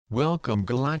Welcome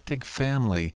Galactic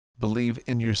family, believe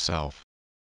in yourself.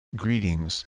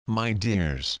 Greetings, my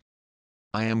dears.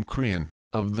 I am Korean,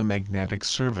 of the Magnetic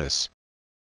Service.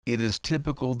 It is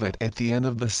typical that at the end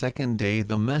of the second day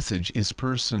the message is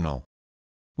personal.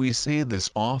 We say this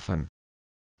often.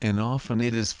 And often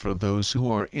it is for those who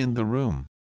are in the room.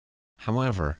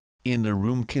 However, in the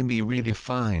room can be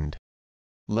redefined.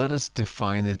 Let us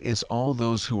define it as all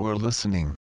those who are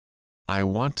listening. I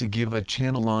want to give a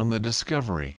channel on the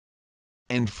discovery.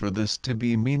 And for this to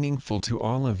be meaningful to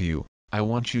all of you, I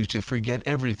want you to forget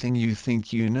everything you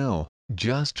think you know,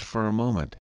 just for a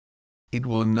moment. It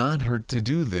will not hurt to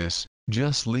do this,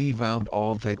 just leave out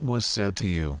all that was said to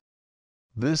you.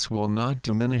 This will not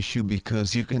diminish you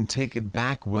because you can take it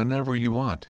back whenever you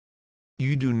want.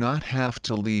 You do not have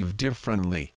to leave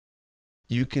differently.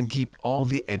 You can keep all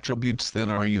the attributes that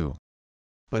are you.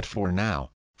 But for now,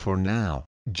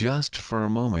 just for a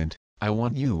moment, I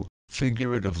want you,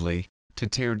 figuratively, to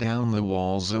tear down the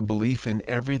walls of belief in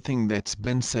everything that's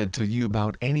been said to you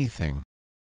about anything.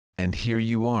 And here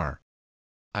you are.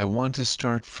 I want to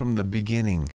start from the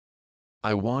beginning.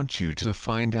 I want you to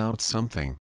find out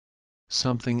something.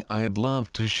 Something I'd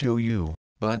love to show you,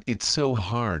 but it's so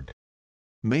hard.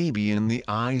 Maybe in the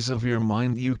eyes of your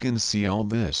mind you can see all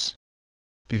this.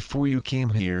 Before you came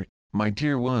here, my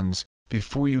dear ones,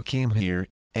 before you came here,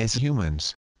 as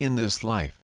humans, in this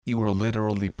life, you were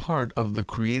literally part of the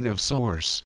creative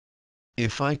source.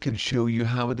 If I could show you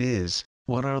how it is,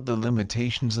 what are the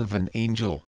limitations of an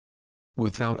angel?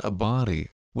 Without a body,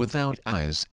 without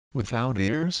eyes, without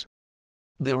ears?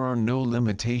 There are no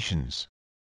limitations.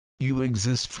 You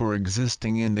exist for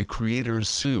existing in the Creator's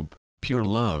soup, pure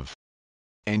love.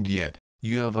 And yet,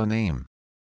 you have a name.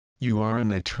 You are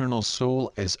an eternal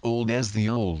soul as old as the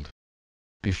old.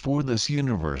 Before this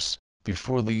universe,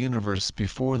 before the universe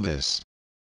before this.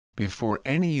 Before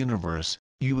any universe,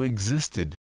 you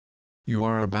existed. You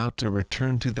are about to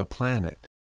return to the planet.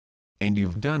 And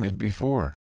you've done it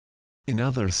before. In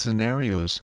other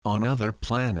scenarios, on other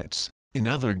planets, in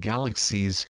other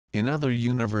galaxies, in other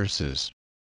universes.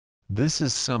 This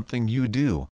is something you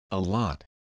do, a lot.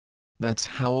 That's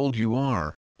how old you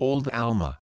are, old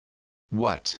Alma.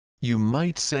 What, you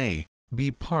might say,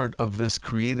 be part of this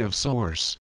creative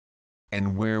source.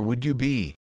 And where would you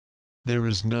be? There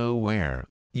is nowhere,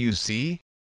 you see?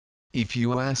 If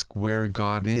you ask where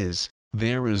God is,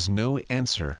 there is no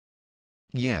answer.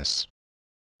 Yes,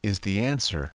 is the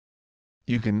answer.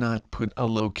 You cannot put a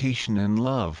location in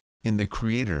love, in the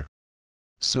Creator.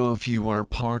 So if you are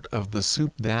part of the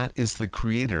soup that is the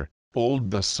Creator,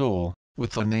 old the soul,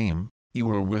 with a name, you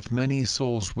are with many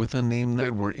souls with a name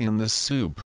that were in the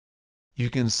soup. You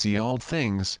can see all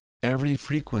things, every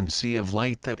frequency of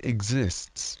light that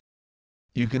exists.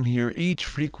 You can hear each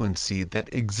frequency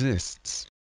that exists.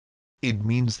 It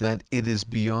means that it is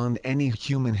beyond any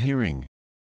human hearing.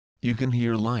 You can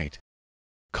hear light.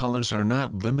 Colors are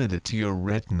not limited to your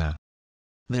retina.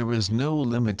 There is no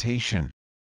limitation.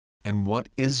 And what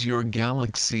is your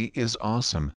galaxy is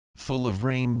awesome, full of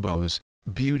rainbows,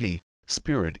 beauty,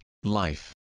 spirit,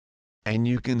 life. And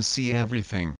you can see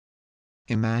everything.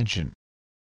 Imagine.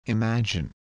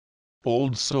 Imagine.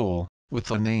 Old soul,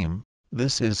 with a name,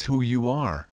 this is who you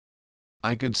are.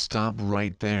 I could stop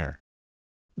right there.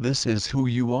 This is who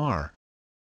you are.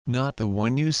 Not the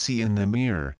one you see in the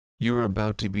mirror, you're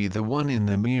about to be the one in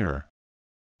the mirror.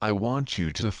 I want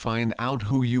you to find out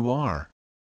who you are.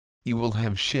 You will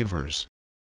have shivers.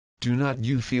 Do not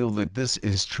you feel that this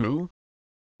is true?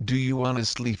 Do you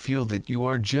honestly feel that you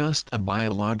are just a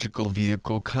biological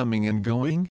vehicle coming and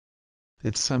going?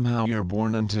 That somehow you're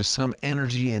born into some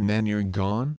energy and then you're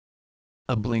gone?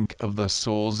 A blink of the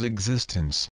soul's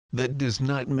existence, that does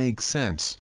not make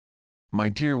sense. My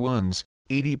dear ones,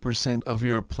 80% of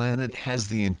your planet has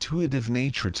the intuitive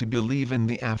nature to believe in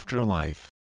the afterlife.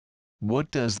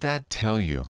 What does that tell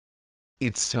you?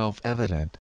 It's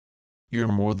self-evident.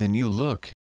 You're more than you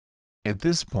look. At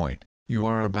this point, you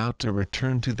are about to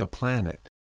return to the planet.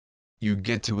 You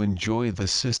get to enjoy the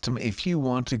system if you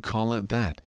want to call it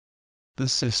that. The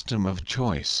system of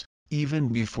choice, even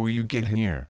before you get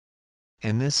here.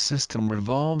 And this system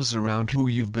revolves around who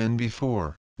you've been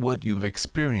before, what you've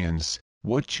experienced,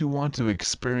 what you want to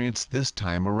experience this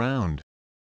time around.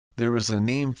 There is a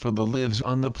name for the lives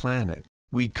on the planet,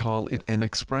 we call it an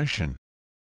expression.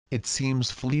 It seems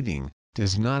fleeting,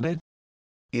 does not it?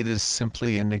 It is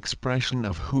simply an expression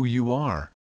of who you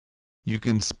are. You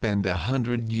can spend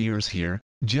 100 years here,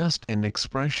 just an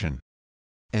expression.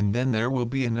 And then there will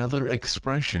be another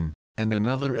expression, and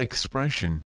another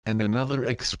expression, and another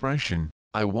expression.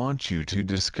 I want you to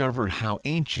discover how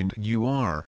ancient you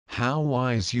are, how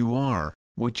wise you are,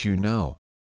 what you know.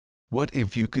 What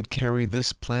if you could carry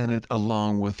this planet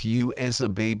along with you as a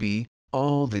baby,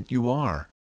 all that you are?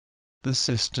 The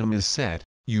system is set,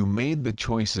 you made the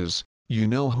choices, you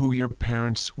know who your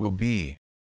parents will be.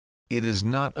 It is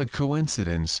not a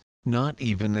coincidence, not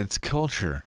even its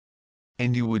culture.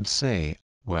 And you would say,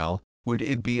 well, would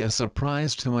it be a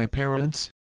surprise to my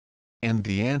parents? And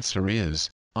the answer is,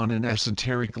 on an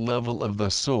esoteric level of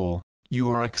the soul, you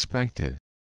are expected.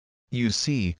 You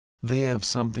see, they have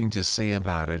something to say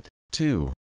about it,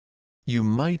 too. You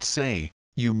might say,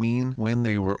 you mean when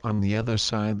they were on the other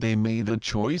side they made a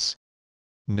choice?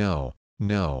 No,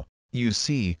 no, you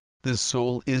see, the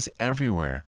soul is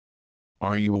everywhere.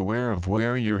 Are you aware of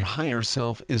where your higher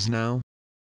self is now?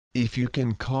 If you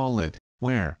can call it,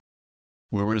 where?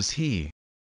 Where is he?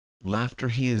 Laughter,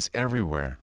 he is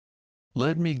everywhere.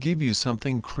 Let me give you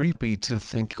something creepy to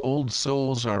think. Old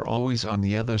souls are always on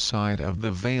the other side of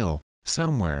the veil,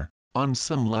 somewhere, on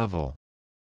some level.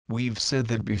 We've said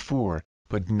that before,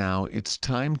 but now it's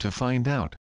time to find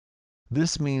out.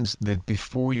 This means that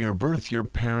before your birth your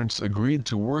parents agreed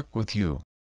to work with you.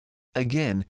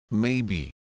 Again,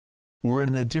 maybe. Or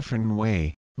in a different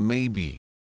way, maybe.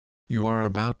 You are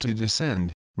about to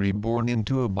descend, reborn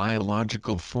into a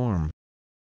biological form.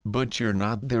 But you're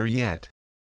not there yet.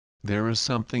 There is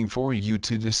something for you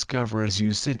to discover as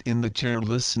you sit in the chair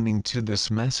listening to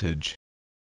this message.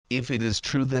 If it is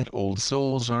true that old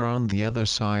souls are on the other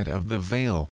side of the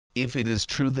veil, if it is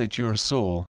true that your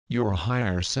soul, your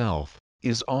higher self,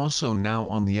 is also now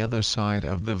on the other side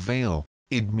of the veil,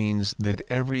 it means that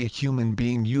every human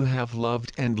being you have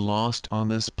loved and lost on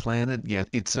this planet, yet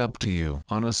it's up to you.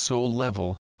 On a soul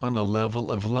level, on a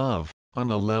level of love,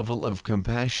 on a level of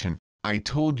compassion, I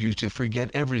told you to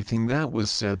forget everything that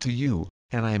was said to you,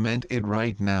 and I meant it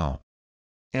right now.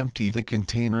 Empty the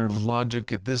container of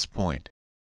logic at this point.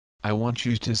 I want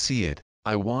you to see it,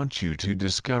 I want you to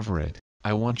discover it,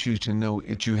 I want you to know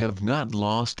it. You have not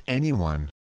lost anyone.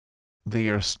 They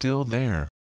are still there.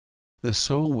 The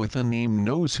soul with a name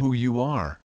knows who you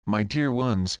are, my dear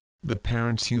ones, the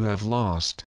parents you have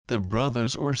lost, the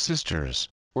brothers or sisters,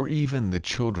 or even the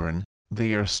children,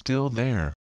 they are still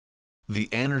there. The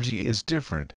energy is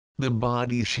different, the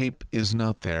body shape is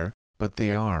not there, but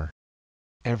they are.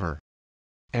 Ever.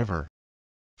 Ever.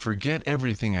 Forget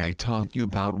everything I taught you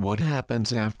about what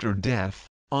happens after death,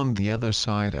 on the other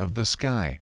side of the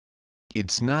sky.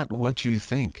 It's not what you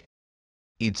think.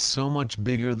 It's so much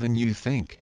bigger than you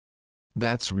think.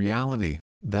 That's reality,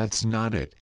 that's not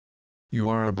it. You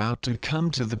are about to come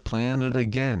to the planet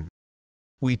again.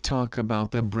 We talk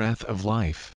about the breath of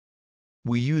life.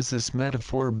 We use this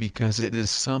metaphor because it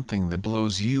is something that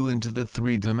blows you into the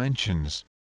 3 dimensions.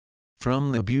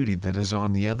 From the beauty that is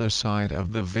on the other side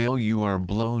of the veil you are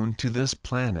blown to this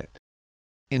planet.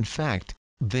 In fact,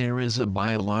 there is a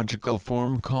biological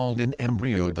form called an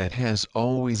embryo that has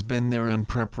always been there in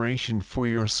preparation for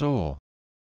your soul.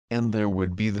 And there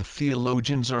would be the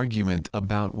theologian's argument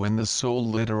about when the soul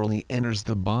literally enters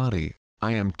the body.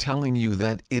 I am telling you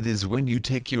that it is when you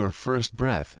take your first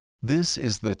breath. This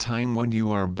is the time when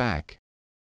you are back.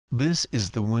 This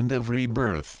is the wind of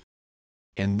rebirth.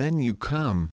 And then you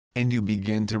come, and you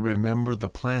begin to remember the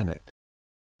planet.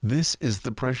 This is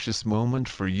the precious moment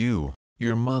for you,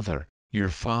 your mother, your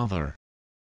father.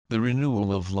 The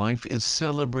renewal of life is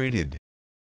celebrated.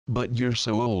 But you're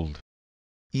so old.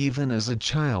 Even as a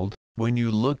child, when you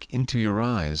look into your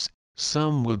eyes,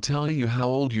 some will tell you how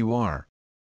old you are.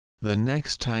 The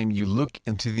next time you look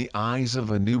into the eyes of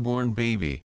a newborn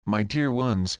baby, my dear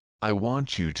ones, I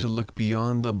want you to look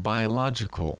beyond the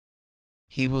biological.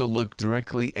 He will look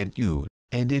directly at you,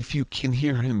 and if you can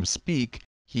hear him speak,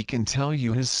 he can tell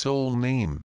you his soul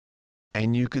name.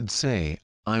 And you could say,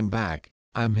 I'm back,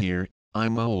 I'm here,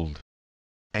 I'm old.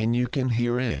 And you can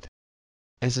hear it.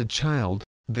 As a child,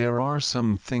 there are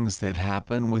some things that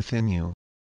happen within you.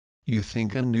 You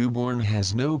think a newborn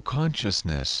has no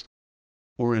consciousness.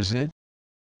 Or is it?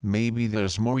 Maybe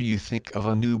there's more. You think of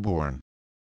a newborn.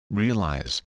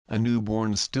 Realize, a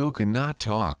newborn still cannot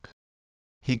talk.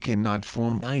 He cannot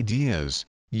form ideas,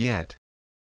 yet.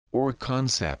 Or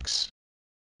concepts.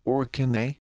 Or can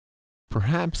they?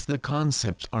 Perhaps the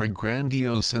concepts are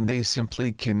grandiose and they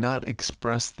simply cannot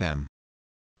express them.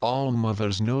 All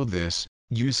mothers know this.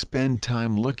 You spend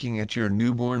time looking at your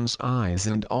newborn's eyes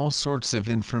and all sorts of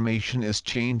information is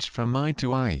changed from eye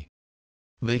to eye.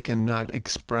 They cannot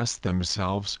express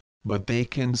themselves, but they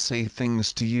can say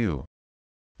things to you.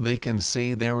 They can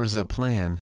say there is a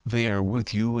plan, they are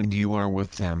with you and you are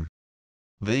with them.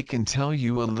 They can tell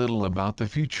you a little about the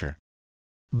future.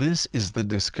 This is the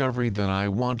discovery that I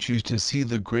want you to see,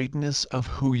 the greatness of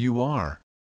who you are.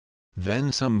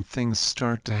 Then some things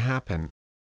start to happen.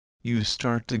 you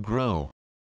start to grow.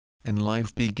 And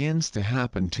life begins to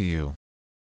happen to you.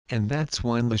 And that's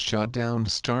when the shutdown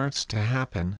starts to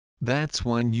happen, that's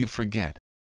when you forget.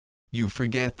 You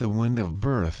forget the wind of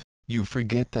birth, you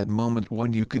forget that moment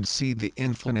when you could see the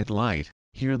infinite light,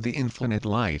 hear the infinite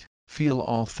light, feel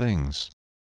all things.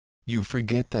 You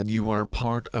forget that you are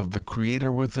part of the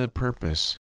Creator with a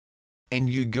purpose. And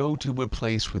you go to a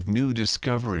place with new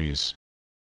discoveries.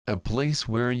 A place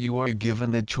where you are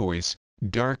given a choice,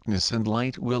 darkness and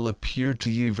light will appear to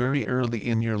you very early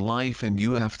in your life and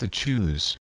you have to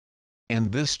choose.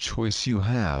 And this choice you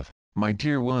have, my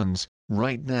dear ones,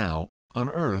 right now, on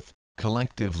earth,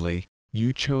 collectively,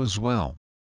 you chose well.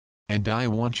 And I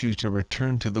want you to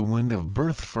return to the wind of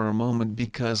birth for a moment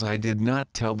because I did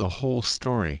not tell the whole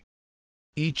story.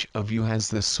 Each of you has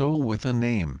the soul with a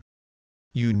name.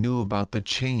 You knew about the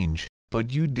change,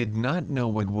 but you did not know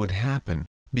what would happen,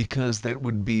 because that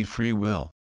would be free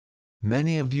will.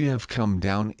 Many of you have come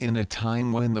down in a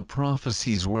time when the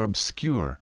prophecies were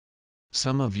obscure.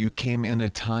 Some of you came in a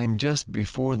time just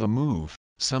before the move,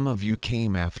 some of you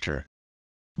came after.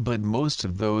 But most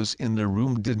of those in the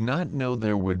room did not know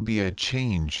there would be a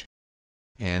change.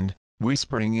 And,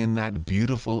 whispering in that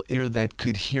beautiful ear that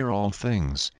could hear all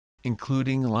things,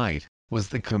 including light, was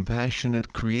the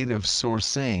compassionate creative source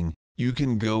saying, you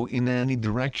can go in any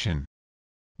direction.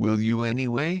 Will you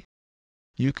anyway?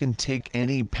 You can take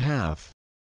any path.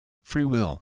 Free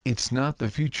will, it's not the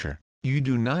future, you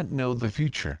do not know the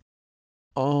future.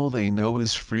 All they know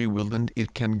is free will and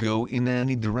it can go in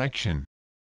any direction.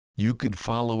 You could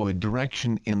follow a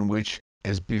direction in which,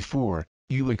 as before,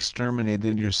 you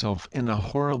exterminated yourself in a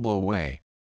horrible way.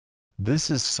 This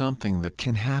is something that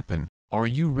can happen, are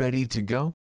you ready to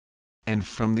go? And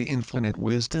from the infinite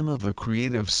wisdom of the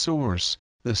creative source,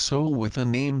 the soul with a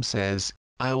name says,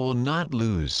 I will not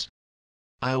lose.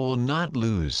 I will not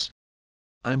lose.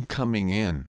 I'm coming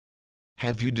in.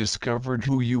 Have you discovered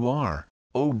who you are,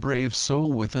 O brave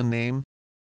soul with a name?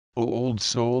 O old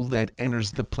soul that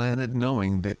enters the planet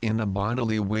knowing that in a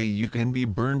bodily way you can be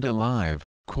burned alive,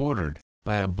 quartered,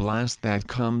 by a blast that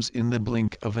comes in the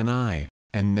blink of an eye,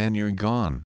 and then you're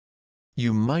gone.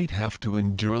 You might have to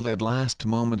endure that last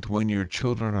moment when your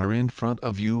children are in front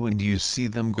of you and you see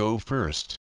them go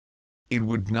first. It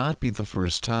would not be the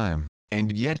first time,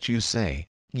 and yet you say,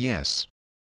 yes.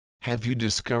 Have you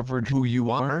discovered who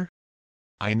you are?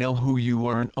 I know who you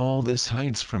are and all this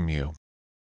hides from you.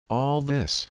 All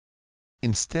this.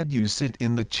 Instead you sit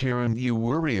in the chair and you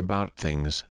worry about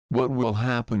things, what will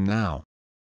happen now?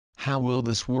 How will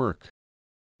this work?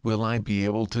 Will I be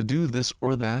able to do this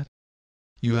or that?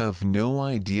 You have no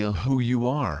idea who you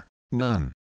are,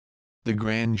 none. The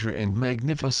grandeur and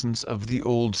magnificence of the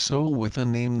old soul with a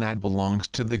name that belongs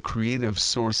to the creative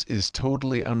source is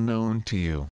totally unknown to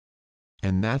you.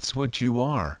 And that's what you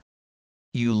are.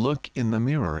 You look in the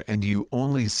mirror and you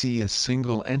only see a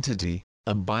single entity,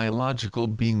 a biological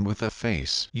being with a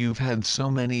face. You've had so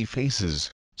many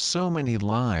faces, so many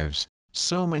lives,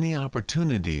 so many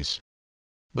opportunities.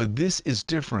 But this is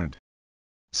different.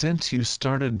 Since you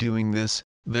started doing this,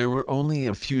 there were only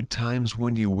a few times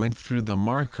when you went through the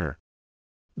marker.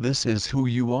 This is who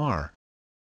you are.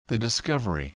 The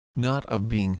discovery, not of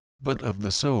being, but of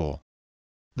the soul.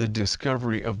 The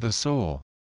discovery of the soul.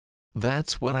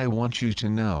 That's what I want you to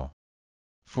know.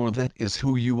 For that is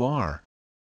who you are.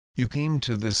 You came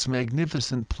to this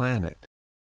magnificent planet.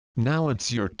 Now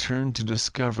it's your turn to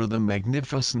discover the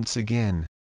magnificence again.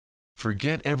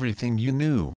 Forget everything you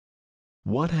knew.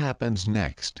 What happens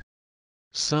next?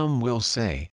 Some will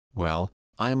say, well,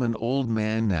 I'm an old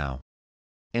man now.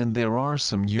 And there are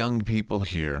some young people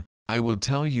here, I will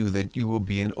tell you that you will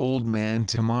be an old man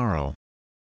tomorrow.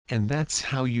 And that's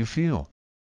how you feel.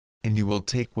 And you will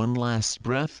take one last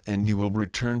breath and you will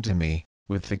return to me,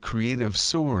 with the creative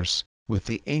source, with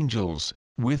the angels,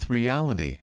 with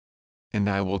reality. And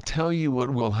I will tell you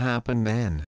what will happen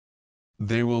then.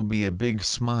 There will be a big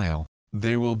smile,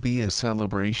 there will be a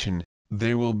celebration,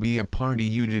 there will be a party.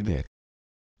 You did it.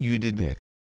 You did it.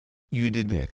 You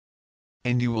did it.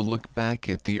 And you will look back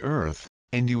at the earth,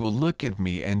 and you will look at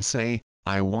me and say,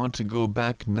 I want to go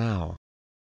back now.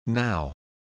 Now.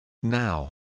 Now.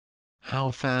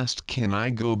 How fast can I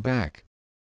go back?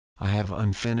 I have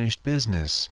unfinished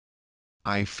business.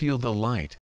 I feel the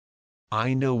light.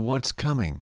 I know what's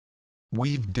coming.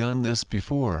 We've done this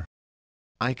before.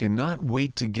 I cannot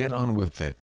wait to get on with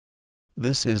it.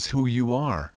 This is who you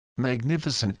are,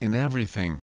 magnificent in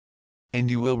everything.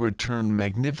 And you will return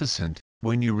magnificent.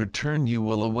 When you return you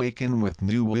will awaken with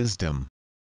new wisdom.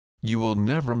 You will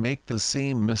never make the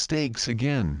same mistakes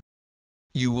again.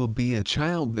 You will be a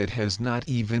child that has not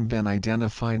even been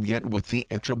identified yet with the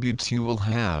attributes you will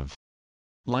have.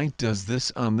 Light does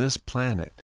this on this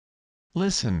planet.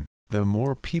 Listen, the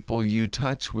more people you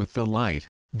touch with the light,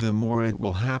 the more it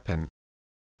will happen.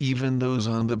 Even those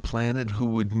on the planet who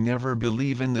would never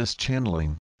believe in this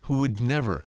channeling, who would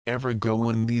never, ever go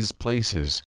in these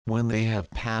places, when they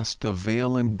have passed the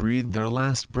veil and breathed their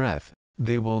last breath,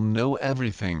 they will know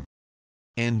everything.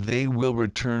 And they will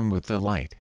return with the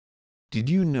light. Did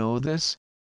you know this?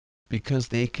 Because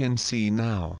they can see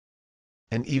now.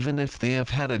 And even if they have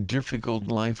had a difficult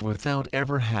life without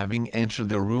ever having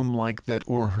entered a room like that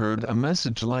or heard a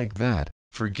message like that,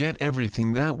 forget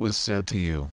everything that was said to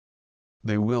you.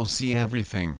 They will see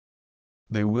everything.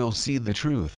 They will see the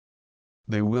truth.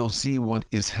 They will see what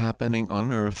is happening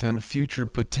on Earth and future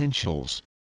potentials.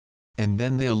 And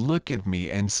then they'll look at me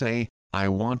and say, I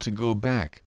want to go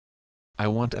back. I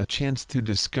want a chance to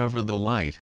discover the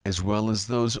light, as well as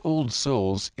those old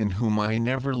souls in whom I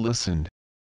never listened.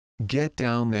 Get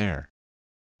down there.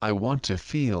 I want to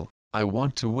feel, I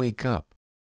want to wake up.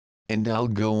 And I'll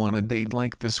go on a date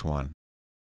like this one.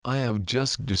 I have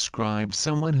just described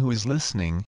someone who is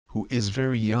listening, who is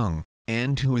very young,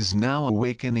 and who is now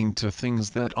awakening to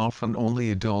things that often only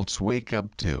adults wake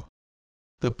up to.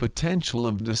 The potential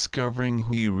of discovering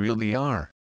who you really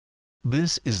are.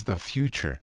 This is the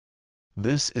future.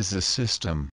 This is a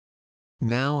system.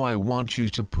 Now I want you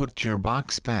to put your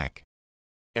box back.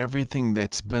 Everything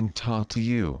that's been taught to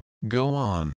you, go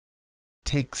on.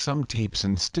 Take some tapes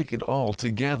and stick it all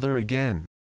together again.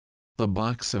 The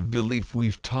box of belief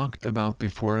we've talked about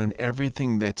before and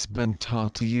everything that's been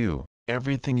taught to you,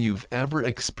 everything you've ever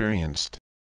experienced.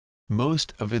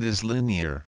 Most of it is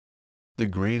linear. The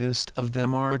greatest of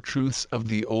them are truths of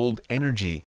the old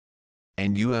energy.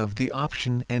 And you have the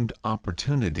option and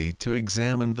opportunity to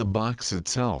examine the box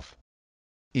itself.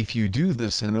 If you do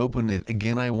this and open it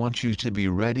again, I want you to be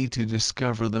ready to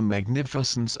discover the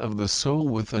magnificence of the soul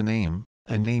with a name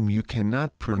you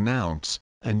cannot pronounce,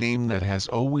 a name that has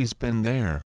always been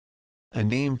there. A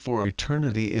name for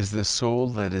eternity is the soul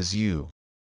that is you.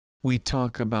 We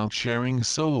talk about sharing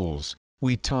souls,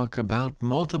 we talk about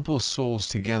multiple souls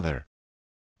together.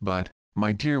 But,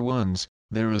 my dear ones,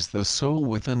 there is the soul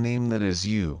with a name that is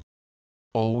you.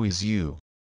 Always you.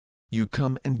 You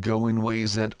come and go in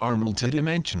ways that are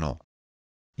multidimensional.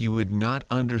 You would not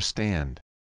understand.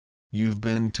 You've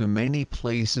been to many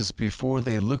places before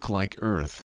they look like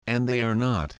Earth, and they are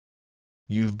not.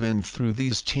 You've been through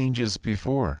these changes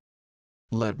before.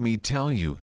 Let me tell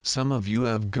you, some of you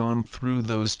have gone through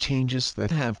those changes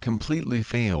that have completely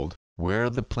failed, where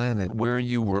the planet where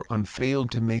you were on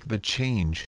failed to make the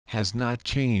change, has not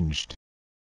changed.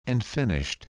 And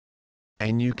finished.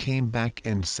 And you came back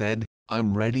and said,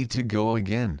 I'm ready to go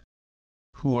again.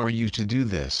 Who are you to do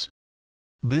this?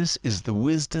 This is the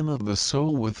wisdom of the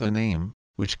soul with a name,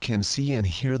 which can see and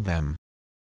hear them.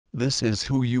 This is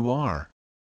who you are.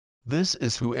 This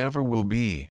is whoever will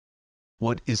be.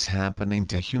 What is happening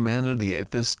to humanity at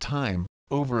this time,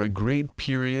 over a great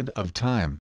period of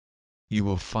time? You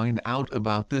will find out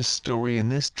about this story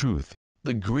and this truth.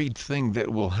 The great thing that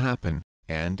will happen,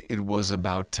 and it was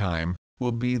about time,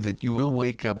 will be that you will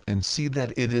wake up and see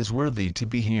that it is worthy to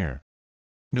be here.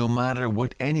 No matter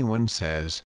what anyone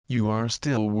says, you are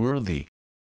still worthy.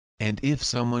 And if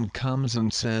someone comes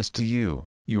and says to you,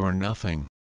 you are nothing,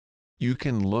 you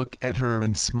can look at her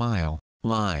and smile,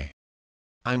 lie.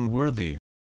 I'm worthy.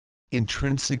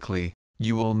 Intrinsically,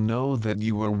 you will know that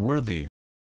you are worthy.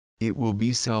 It will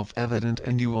be self-evident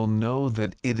and you will know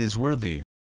that it is worthy.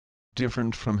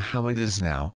 Different from how it is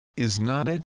now, is not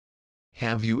it?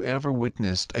 Have you ever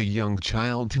witnessed a young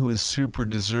child who is super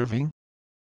deserving?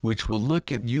 Which will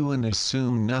look at you and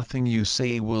assume nothing you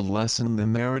say will lessen the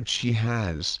merit she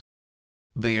has.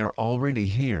 They are already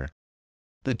here.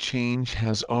 The change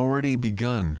has already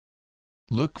begun.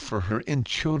 Look for her in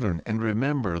children and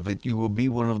remember that you will be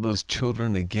one of those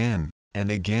children again, and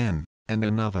again, and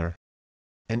another.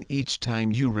 And each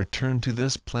time you return to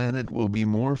this planet will be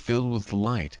more filled with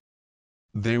light.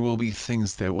 There will be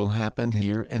things that will happen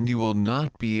here and you will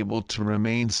not be able to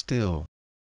remain still.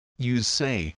 You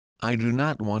say, I do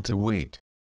not want to wait.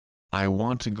 I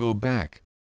want to go back.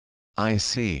 I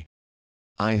see.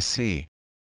 I see.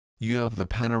 You have the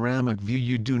panoramic view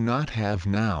you do not have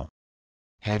now.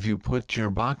 Have you put your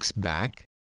box back?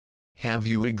 Have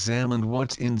you examined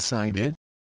what's inside it?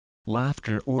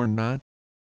 Laughter or not?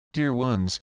 Dear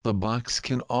ones, the box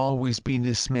can always be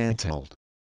dismantled.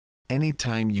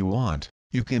 Anytime you want,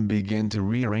 you can begin to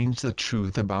rearrange the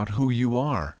truth about who you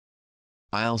are.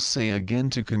 I'll say again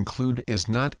to conclude, is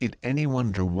not it any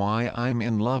wonder why I'm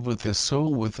in love with the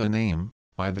soul with a name,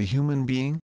 by the human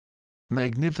being?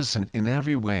 Magnificent in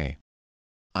every way.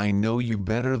 I know you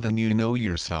better than you know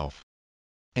yourself.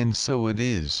 And so it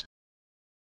is.